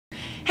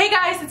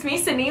guys, it's me,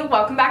 Sydney.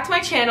 Welcome back to my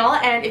channel,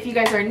 and if you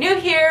guys are new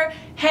here,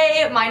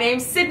 hey, my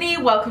name's Sydney.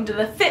 Welcome to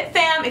the Fit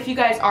Fam. If you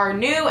guys are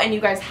new and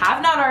you guys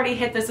have not already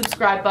hit the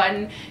subscribe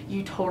button,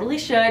 you totally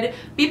should.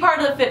 Be part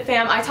of the Fit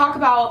Fam. I talk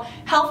about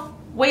health,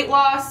 weight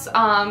loss,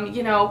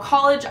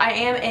 college. I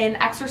am an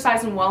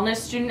exercise and wellness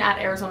student at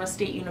Arizona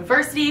State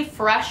University,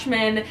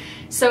 freshman,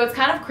 so it's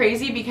kind of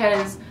crazy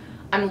because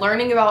I'm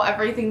learning about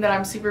everything that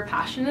I'm super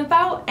passionate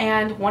about,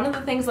 and one of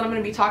the things that I'm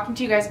going to be talking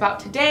to you guys about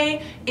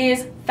today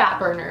is fat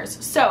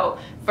burners. So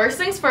first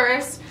things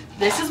first,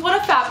 this is what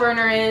a fat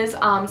burner is.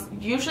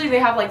 Usually they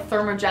have like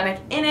thermogenic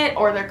in it,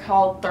 or they're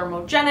called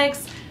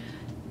thermogenics,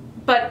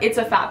 but it's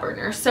a fat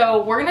burner.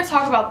 So we're going to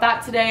talk about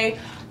that today.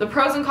 The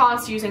pros and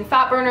cons to using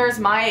fat burners,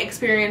 my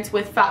experience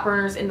with fat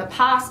burners in the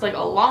past, like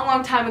a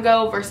long time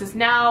ago versus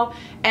now,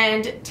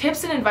 and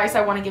tips and advice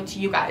I want to give to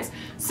you guys.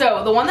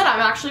 So the one that I'm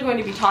actually going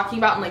to be talking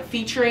about and like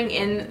featuring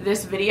in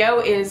this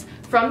video is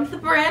from the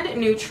brand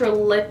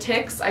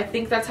Nootralytics. I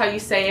think that's how you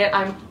say it.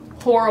 I'm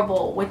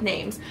horrible with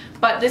names,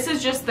 but this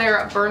is just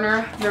their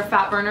burner, their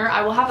fat burner.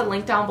 I will have a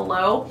link down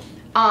below.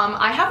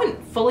 I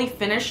haven't fully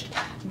finished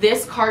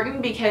this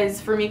carton because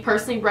for me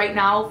personally right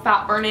now,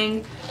 fat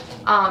burning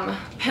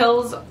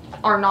pills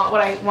are not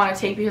what I want to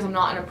take because I'm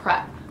not in a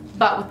prep.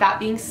 But with that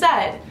being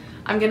said,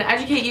 I'm going to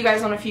educate you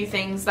guys on a few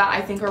things that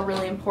I think are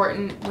really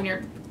important when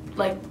you're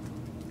like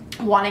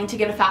wanting to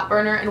get a fat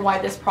burner, and why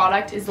this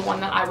product is the one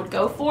that I would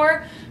go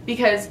for,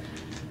 because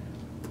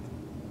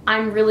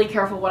I'm really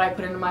careful what I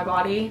put into my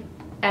body.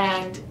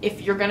 And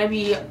if you're going to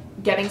be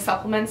getting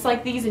supplements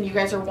like these and you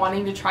guys are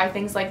wanting to try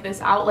things like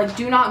this out, like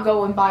do not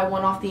go and buy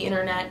one off the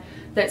internet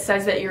that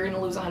says that you're going to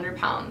lose 100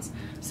 pounds.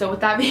 So with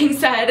that being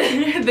said,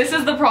 this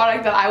is the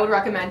product that I would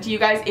recommend to you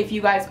guys if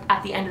you guys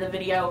at the end of the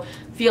video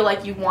feel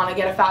like you want to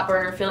get a fat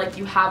burner, feel like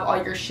you have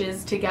all your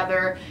shiz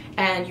together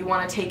and you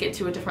want to take it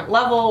to a different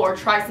level or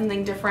try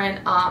something different.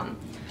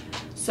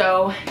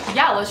 So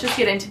yeah, let's just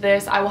get into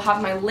this. I will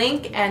have my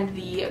link and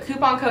the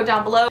coupon code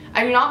down below.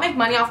 I do not make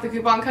money off the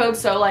coupon code,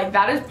 so like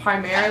that is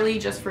primarily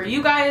just for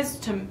you guys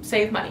to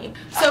save money.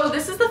 So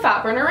this is the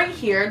fat burner right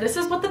here. This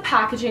is what the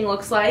packaging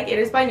looks like. It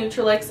is by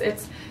Nootralytics.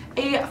 It's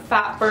a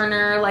fat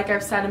burner, like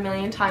I've said a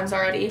million times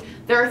already.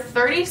 There are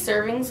 30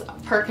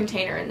 servings per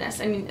container in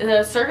this, and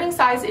the serving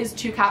size is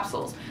 2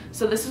 capsules.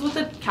 So this is what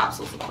the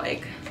capsules look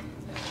like,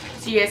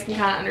 so you guys can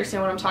kind of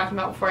understand what I'm talking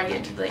about before I get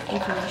into the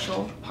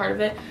informational part of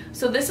it.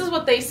 So this is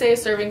what they say a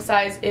serving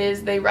size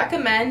is. They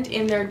recommend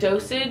in their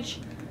dosage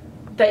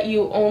that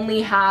you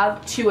only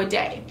have 2 a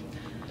day.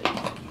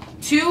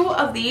 2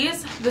 of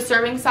these, the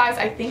serving size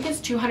I think is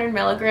 200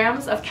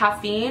 milligrams of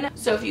caffeine.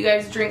 So if you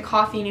guys drink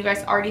coffee and you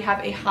guys already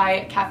have a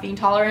high caffeine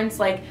tolerance,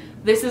 like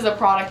this is a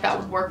product that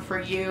would work for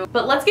you.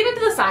 But let's get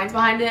into the science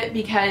behind it,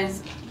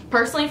 because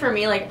personally for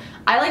me, like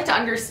I like to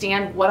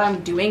understand what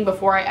I'm doing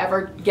before I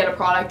ever get a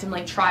product and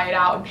like try it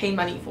out and pay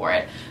money for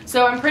it.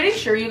 So I'm pretty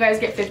sure you guys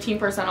get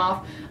 15%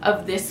 off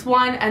of this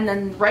one, and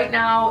then right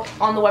now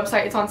on the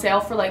website it's on sale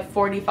for like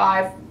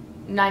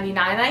 $45.99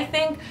 I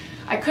think.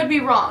 I could be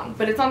wrong,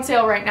 but it's on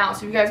sale right now, so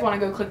if you guys want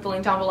to go click the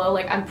link down below,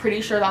 like I'm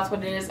pretty sure that's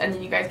what it is, and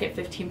then you guys get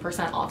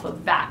 15% off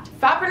of that.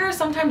 Fat burners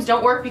sometimes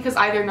don't work because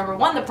either number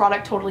 1, the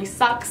product totally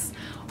sucks,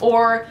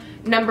 or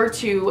number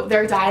 2,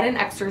 their diet and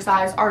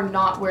exercise are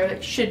not where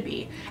it should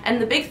be. And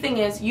the big thing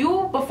is,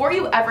 before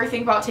you ever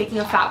think about taking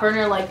a fat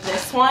burner like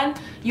this one,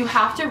 you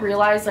have to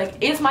realize,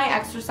 like, is my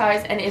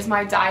exercise and is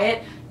my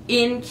diet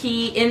in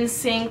key, in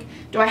sync?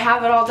 Do I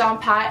have it all down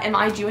pat? Am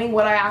I doing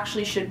what I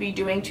actually should be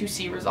doing to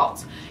see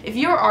results? If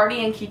you're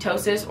already in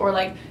ketosis or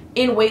like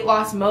in weight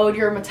loss mode,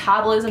 your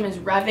metabolism is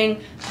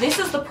revving, this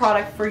is the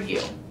product for you.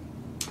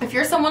 If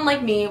you're someone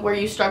like me where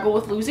you struggle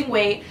with losing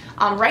weight,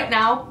 right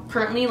now,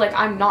 currently, like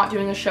I'm not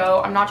doing a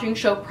show, I'm not doing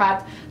show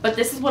prep, but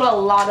this is what a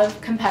lot of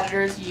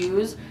competitors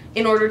use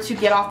in order to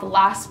get off the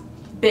last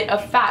bit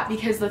of fat,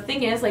 because the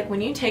thing is, like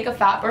when you take a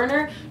fat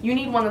burner, you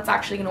need one that's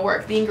actually going to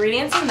work. The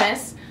ingredients in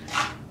this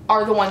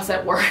are the ones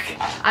that work.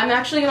 I'm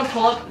actually going to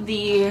pull up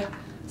the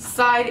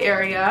side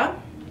area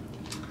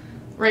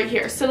right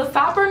here. So the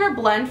fat burner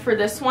blend for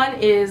this one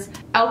is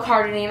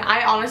L-carnitine.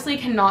 I honestly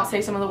cannot say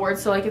some of the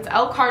words. So like it's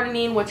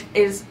L-carnitine, which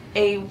is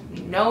a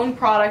known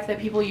product that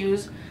people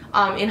use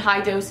in high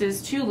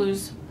doses to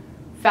lose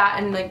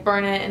fat and like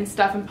burn it and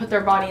stuff and put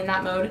their body in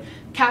that mode.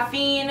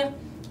 Caffeine,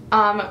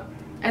 and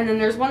then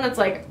there's one that's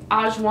like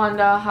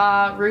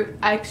ashwagandha root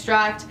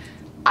extract.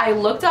 I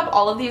looked up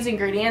all of these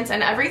ingredients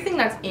and everything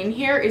that's in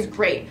here is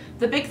great.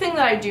 The big thing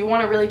that I do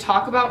want to really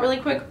talk about really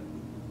quick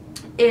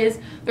is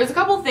there's a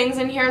couple things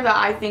in here that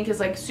I think is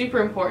like super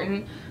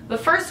important. The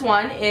first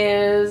one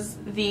is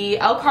the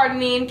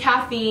L-carnitine,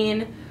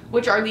 caffeine,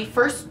 which are the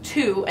first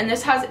 2, and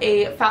this has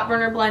a fat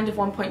burner blend of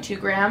 1.2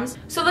 grams.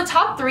 So the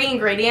top 3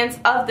 ingredients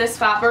of this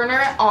fat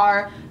burner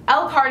are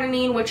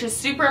L-carnitine, which is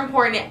super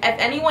important. If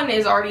anyone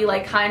is already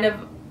like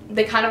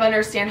they kind of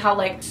understand how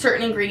like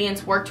certain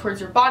ingredients work towards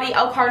your body.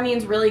 L-carnitine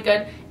is really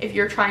good if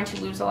you're trying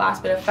to lose the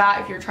last bit of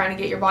fat, if you're trying to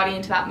get your body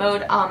into that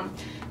mode.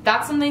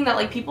 That's something that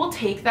like people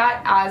take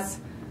that as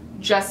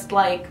just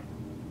like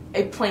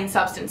a plain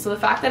substance. So the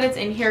fact that it's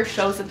in here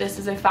shows that this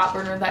is a fat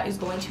burner that is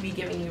going to be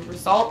giving you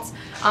results.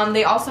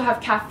 They also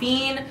have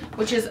caffeine,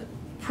 which is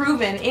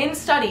proven in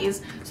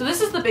studies. So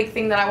this is the big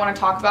thing that I want to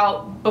talk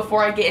about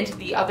before I get into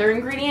the other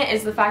ingredient,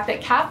 is the fact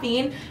that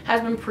caffeine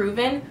has been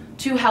proven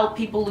to help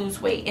people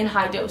lose weight in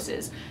high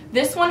doses.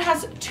 This one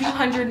has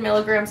 200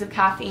 milligrams of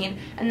caffeine,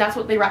 and that's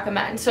what they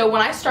recommend. So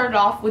when I started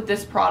off with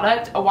this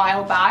product a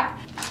while back,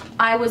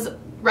 I was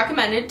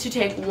recommended to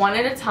take one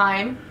at a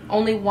time,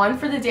 only one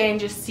for the day, and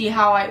just see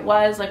how it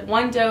was, like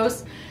one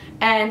dose.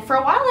 And for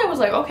a while I was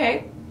like,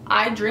 okay,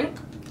 I drink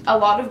a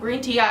lot of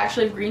green tea. I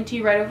actually have green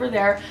tea right over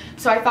there.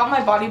 So I thought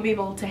my body would be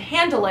able to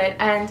handle it,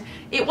 and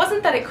it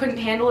wasn't that it couldn't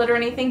handle it or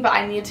anything, but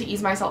I needed to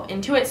ease myself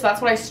into it. So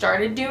that's what I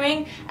started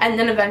doing, and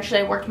then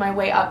eventually I worked my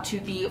way up to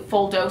the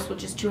full dose,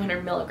 which is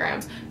 200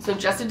 milligrams. So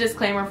just a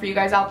disclaimer for you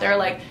guys out there,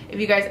 like if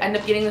you guys end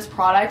up getting this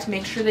product,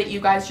 make sure that you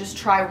guys just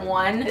try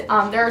one.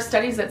 There are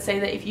studies that say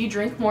that if you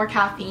drink more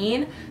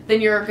caffeine,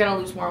 then you're gonna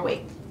lose more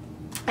weight.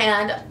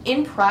 And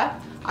in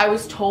prep, I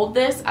was told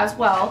this as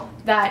well,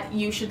 that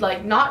you should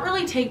like not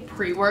really take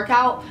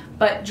pre-workout,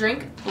 but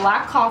drink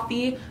black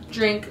coffee,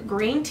 drink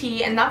green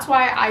tea. And that's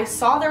why I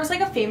saw there was like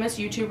a famous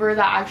YouTuber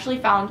that actually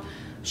found,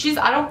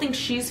 I don't think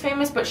she's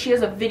famous, but she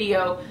has a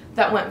video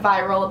that went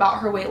viral about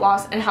her weight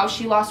loss and how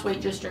she lost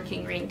weight just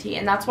drinking green tea.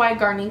 And that's why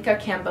Garnica,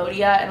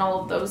 Cambodia, and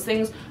all of those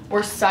things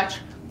were such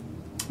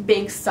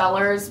big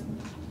sellers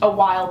a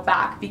while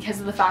back, because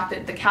of the fact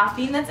that the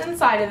caffeine that's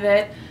inside of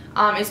it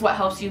is what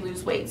helps you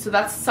lose weight. So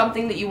that's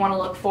something that you want to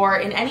look for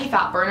in any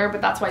fat burner, but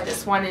that's why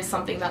this one is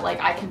something that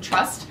like I can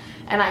trust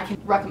and I can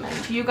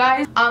recommend to you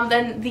guys.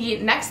 Then the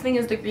next thing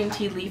is the green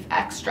tea leaf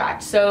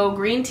extract. So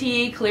green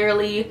tea,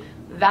 clearly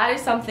that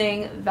is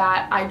something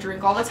that I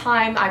drink all the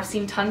time. I've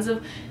seen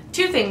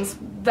two things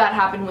that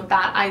happen with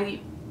that.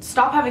 I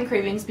stop having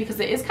cravings because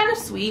it is kind of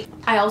sweet.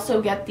 I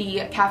also get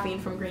the caffeine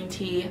from green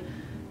tea,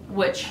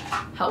 which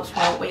helps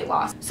promote weight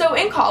loss. So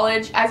in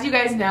college, as you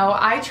guys know,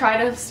 I try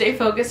to stay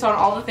focused on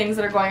all the things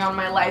that are going on in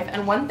my life,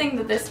 and one thing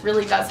that this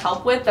really does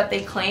help with, that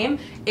they claim,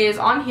 is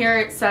on here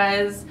it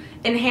says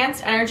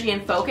enhanced energy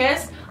and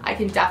focus. I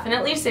can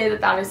definitely say that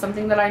that is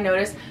something that I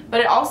noticed, but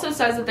it also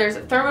says that there's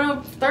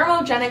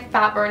thermogenic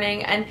fat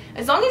burning, and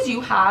as long as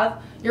you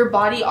have your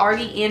body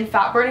already in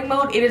fat burning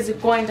mode, it is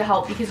going to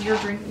help, because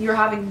you're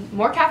having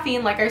more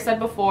caffeine, like I said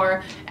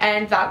before,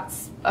 and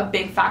that's a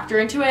big factor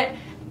into it,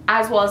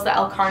 as well as the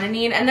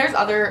L-carnitine. And there's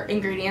other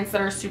ingredients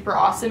that are super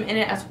awesome in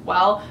it as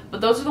well,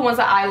 but those are the ones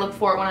that I look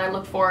for when I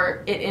look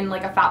for it in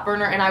like a fat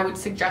burner, and I would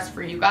suggest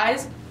for you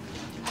guys.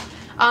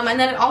 And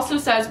then it also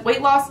says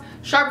weight loss,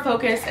 sharp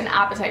focus, and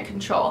appetite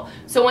control.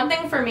 So one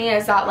thing for me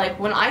is that like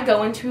when I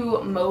go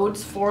into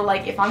modes for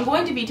like if I'm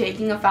going to be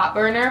taking a fat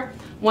burner,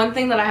 one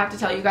thing that I have to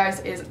tell you guys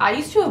is I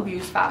used to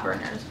abuse fat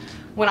burners.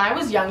 When I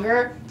was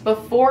younger,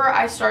 before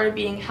I started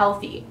being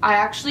healthy, I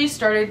actually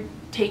started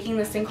taking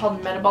this thing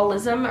called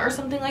metabolism or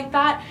something like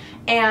that,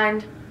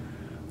 and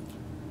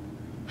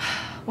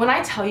when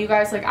I tell you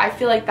guys, like I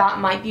feel like that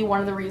might be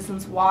one of the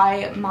reasons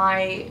why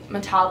my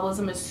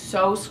metabolism is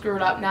so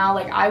screwed up now.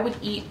 Like I would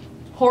eat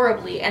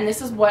horribly, and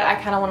this is what I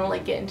kind of want to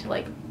like get into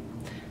like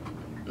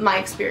my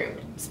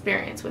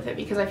experience with it,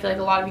 because I feel like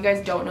a lot of you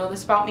guys don't know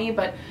this about me,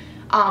 but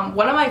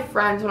one of my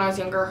friends when I was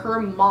younger, her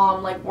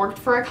mom like worked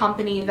for a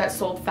company that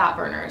sold fat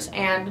burners,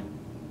 and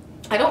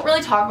I don't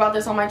really talk about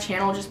this on my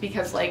channel just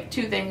because like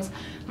two things.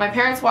 My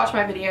parents watch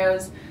my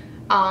videos,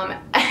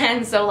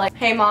 and so like,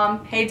 hey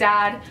mom, hey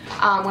dad,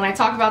 when I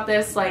talk about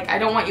this, like I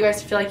don't want you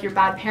guys to feel like you're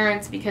bad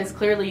parents, because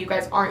clearly you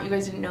guys aren't. You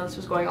guys didn't know this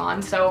was going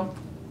on. So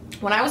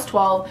when I was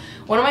 12,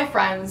 one of my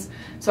friends,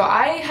 so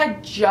I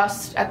had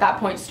just at that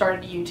point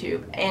started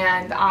YouTube,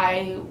 and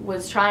I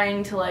was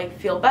trying to like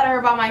feel better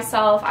about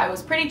myself. I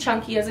was pretty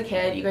chunky as a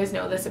kid. You guys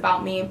know this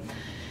about me.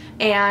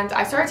 And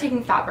I started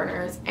taking fat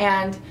burners,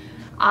 and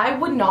I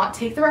would not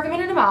take the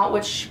recommended amount,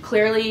 which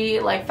clearly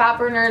like fat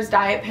burners,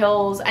 diet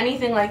pills,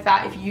 anything like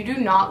that, if you do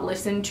not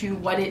listen to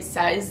what it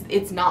says,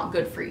 it's not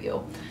good for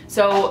you.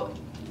 So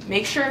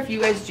make sure if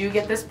you guys do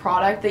get this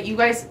product that you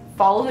guys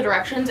follow the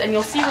directions, and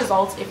you'll see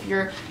results if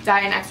your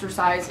diet and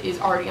exercise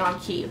is already on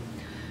key.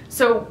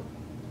 So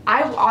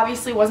I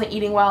obviously wasn't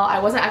eating well, I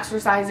wasn't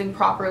exercising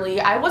properly,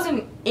 I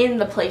wasn't in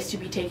the place to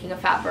be taking a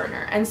fat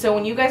burner. And so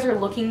when you guys are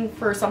looking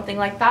for something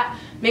like that,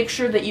 make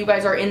sure that you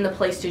guys are in the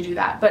place to do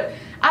that. But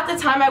at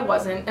the time I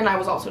wasn't, and I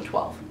was also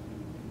 12.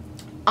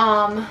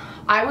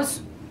 I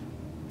was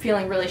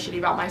feeling really shitty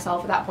about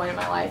myself at that point in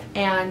my life,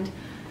 and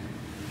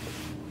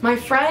my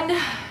friend,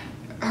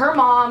 her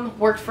mom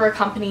worked for a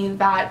company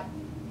that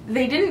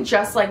they didn't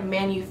just like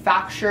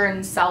manufacture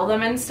and sell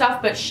them and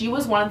stuff, but she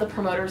was one of the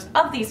promoters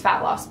of these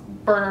fat loss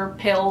burner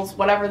pills,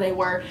 whatever they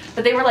were,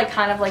 but they were like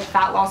kind of like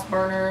fat loss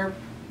burner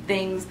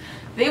things.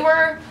 They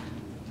were,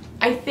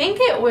 I think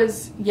it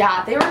was,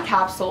 yeah, they were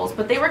capsules,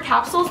 but they were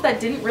capsules that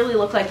didn't really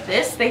look like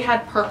this. They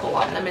had purple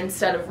on them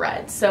instead of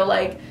red. So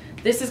like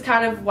this is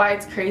kind of why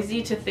it's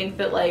crazy to think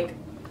that like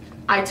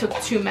I took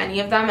too many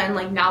of them, and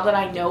like now that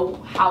I know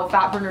how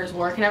fat burners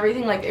work and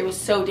everything, like it was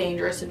so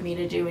dangerous of me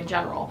to do in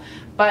general.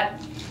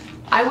 But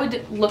I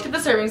would look at the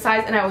serving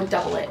size and I would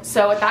double it.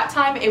 So at that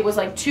time it was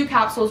like 2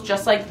 capsules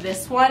just like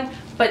this one,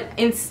 but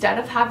instead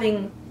of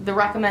having the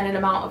recommended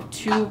amount of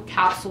 2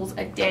 capsules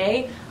a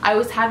day, I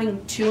was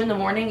having 2 in the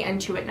morning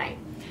and 2 at night.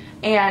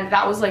 And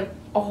that was like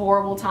a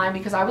horrible time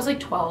because I was like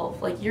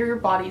 12. Like, your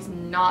body's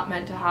not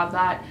meant to have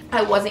that.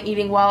 I wasn't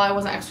eating well, I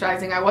wasn't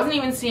exercising, I wasn't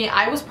even seeing,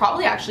 I was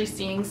probably actually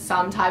seeing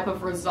some type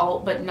of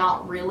result, but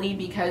not really,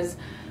 because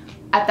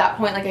at that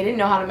point, like, I didn't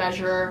know how to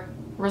measure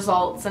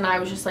results, and I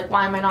was just like,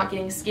 why am I not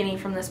getting skinny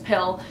from this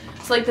pill?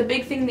 So like, the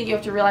big thing that you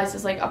have to realize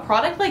is like, a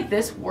product like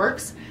this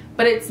works,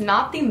 but it's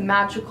not the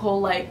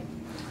magical like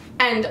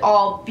end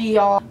all be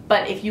all.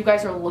 But if you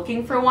guys are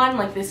looking for one,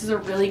 like, this is a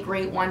really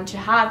great one to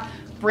have.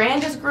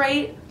 Brand is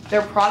great,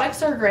 their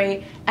products are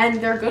great, and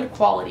they're good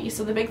quality.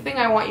 So the big thing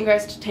I want you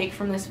guys to take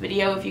from this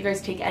video, if you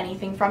guys take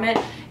anything from it,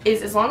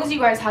 is as long as you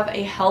guys have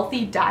a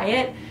healthy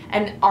diet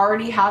and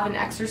already have an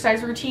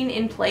exercise routine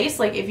in place,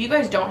 like if you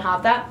guys don't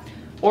have that,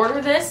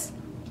 order this,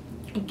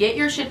 get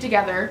your shit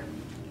together,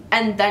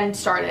 and then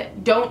start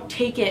it. Don't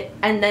take it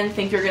and then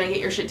think you're gonna get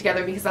your shit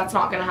together, because that's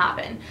not gonna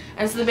happen.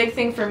 And so the big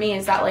thing for me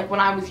is that, like, when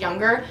I was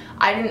younger,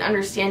 I didn't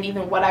understand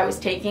even what I was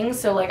taking.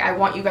 So like, I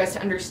want you guys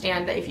to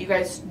understand that if you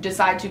guys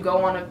decide to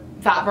go on a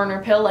fat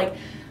burner pill, like,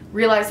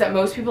 realize that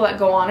most people that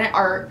go on it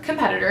are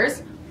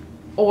competitors,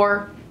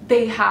 or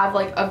they have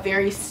like a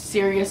very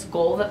serious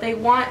goal that they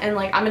want. And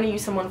like, I'm gonna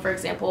use someone for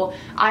example.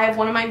 I have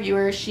one of my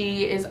viewers,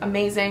 she is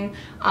amazing.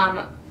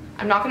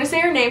 I'm not going to say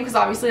her name because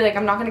obviously, like,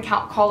 I'm not going to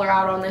call her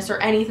out on this or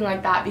anything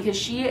like that, because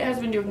she has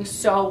been doing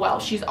so well.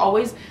 She's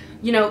always,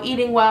 you know,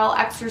 eating well,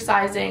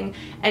 exercising,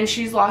 and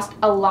she's lost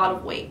a lot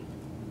of weight.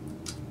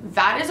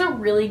 That is a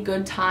really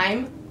good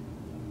time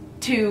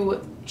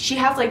to, she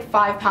has like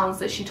 5 pounds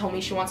that she told me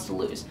she wants to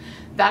lose.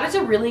 That is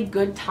a really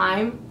good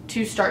time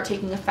to start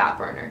taking a fat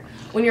burner.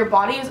 When your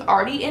body is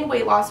already in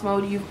weight loss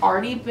mode, you've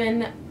already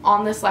been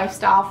on this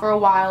lifestyle for a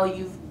while,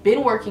 you've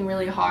been working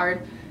really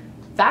hard,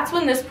 that's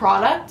when this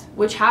product,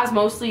 which has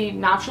mostly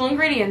natural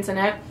ingredients in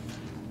it,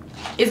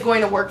 is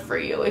going to work for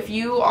you. If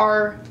you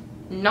are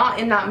not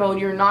in that mode,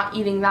 you're not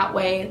eating that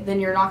way, then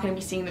you're not going to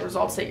be seeing the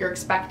results that you're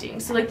expecting.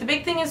 So like, the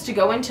big thing is to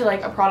go into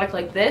like a product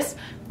like this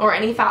or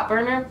any fat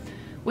burner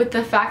with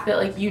the fact that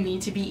like, you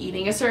need to be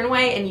eating a certain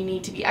way and you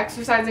need to be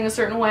exercising a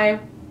certain way,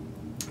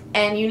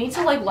 and you need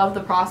to like love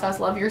the process,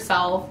 love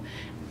yourself,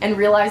 and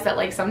realize that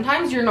like,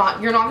 sometimes you're not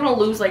going to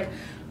lose like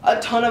a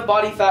ton of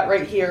body fat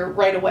right here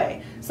right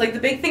away. So like,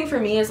 the big thing for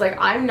me is like,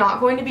 I'm not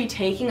going to be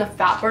taking a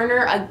fat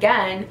burner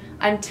again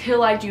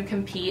until I do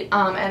compete,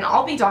 and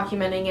I'll be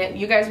documenting it.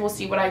 You guys will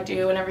see what I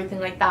do and everything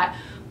like that.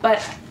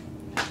 But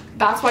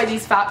that's why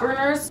these fat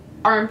burners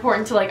are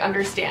important to like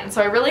understand.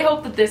 So I really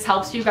hope that this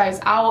helps you guys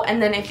out. And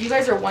then if you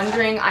guys are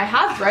wondering, I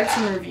have read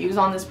some reviews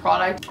on this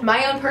product.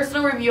 My own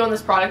personal review on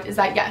this product is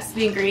that yes,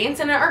 the ingredients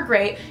in it are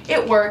great,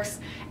 it works,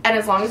 and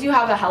as long as you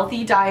have a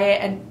healthy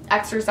diet and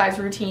exercise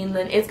routine,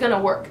 then it's gonna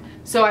work.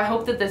 So I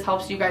hope that this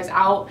helps you guys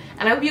out,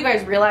 and I hope you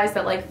guys realize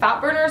that like,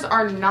 fat burners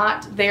are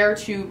not there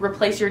to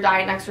replace your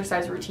diet and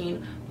exercise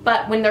routine,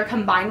 but when they're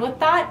combined with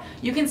that,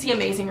 you can see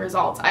amazing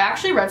results. I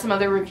actually read some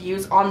other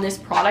reviews on this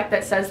product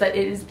that says that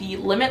it is the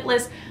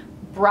limitless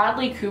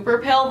Bradley Cooper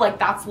pill. Like,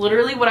 that's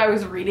literally what I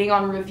was reading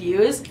on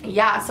reviews.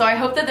 Yeah, so I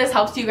hope that this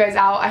helps you guys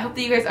out. I hope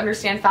that you guys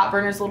understand fat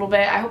burners a little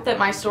bit. I hope that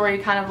my story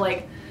kind of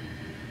like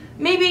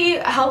maybe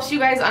helps you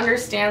guys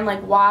understand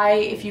like, why,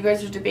 if you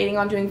guys are debating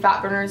on doing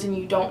fat burners and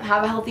you don't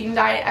have a healthy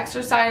diet,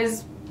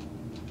 exercise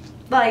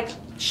like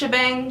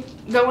shebang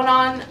going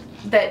on,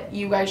 that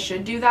you guys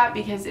should do that,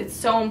 because it's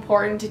so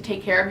important to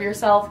take care of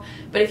yourself.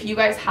 But if you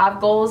guys have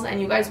goals and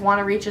you guys want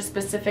to reach a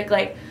specific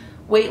like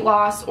weight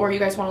loss, or you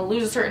guys want to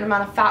lose a certain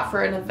amount of fat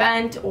for an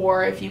event,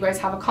 or if you guys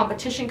have a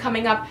competition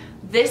coming up,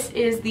 this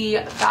is the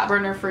fat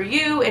burner for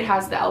you. It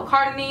has the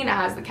L-carnitine, it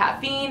has the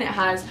caffeine, it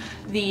has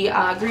the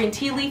green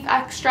tea leaf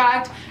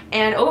extract,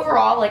 and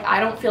overall, like,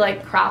 I don't feel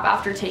like crap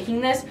after taking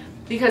this,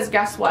 because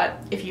guess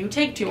what? If you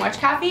take too much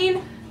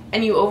caffeine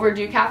and you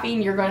overdo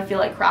caffeine, you're going to feel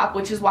like crap,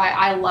 which is why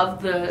I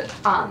love the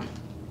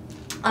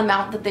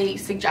amount that they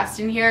suggest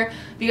in here,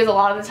 because a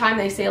lot of the time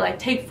they say like,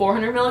 take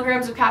 400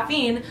 milligrams of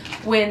caffeine,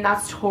 when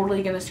that's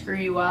totally going to screw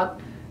you up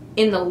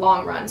in the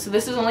long run. So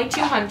this is only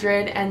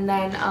 200, and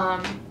then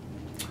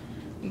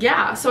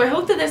yeah, so I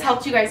hope that this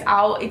helped you guys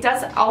out. It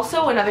does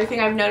also, another thing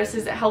I've noticed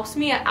is it helps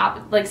me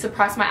like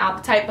suppress my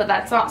appetite, but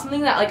that's not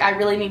something that like I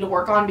really need to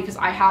work on, because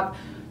I have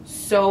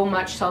so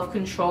much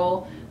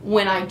self-control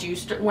when I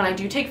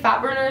do take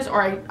fat burners,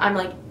 or I'm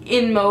like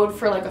in mode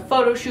for like a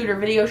photo shoot or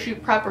video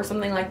shoot prep or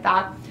something like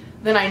that.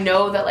 Then I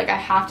know that like I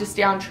have to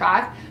stay on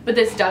track, but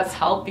this does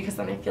help, because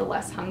then I feel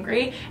less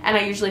hungry, and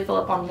I usually fill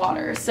up on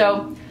water.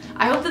 So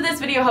I hope that this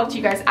video helped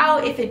you guys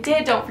out. If it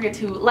did, don't forget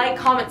to like,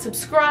 comment,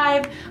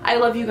 subscribe. I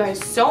love you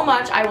guys so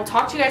much. I will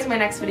talk to you guys in my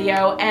next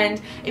video,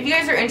 and if you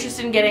guys are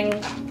interested in getting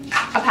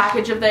a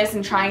package of this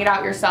and trying it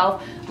out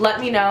yourself, let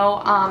me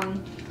know.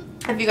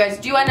 If you guys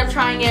do end up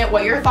trying it,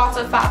 what your thoughts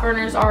of fat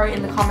burners are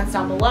in the comments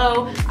down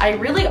below. I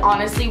really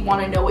honestly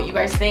want to know what you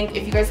guys think.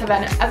 If you guys have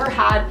ever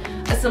had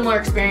a similar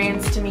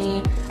experience to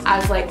me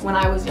as like when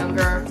I was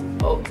younger,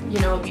 you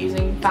know,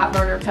 abusing fat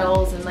burner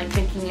pills and like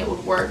thinking it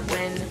would work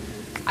when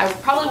I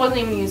probably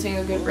wasn't even using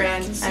a good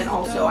brand, and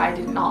also I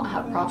did not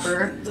have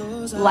proper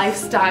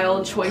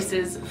lifestyle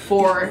choices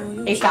for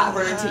a fat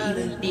burner to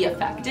even be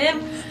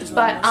effective.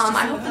 But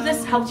I hope that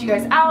this helped you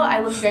guys out. I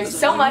love you guys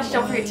so much.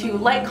 Don't forget to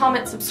like,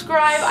 comment,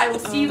 subscribe. I will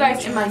see you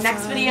guys in my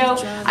next video.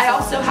 I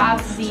also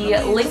have the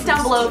link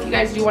down below if you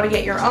guys do want to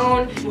get your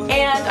own,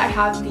 and I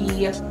have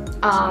the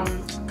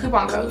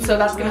coupon code, so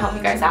that's going to help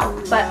you guys out.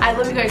 But I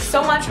love you guys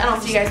so much, and I'll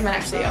see you guys in my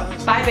next video.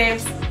 Bye,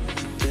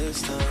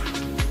 babes.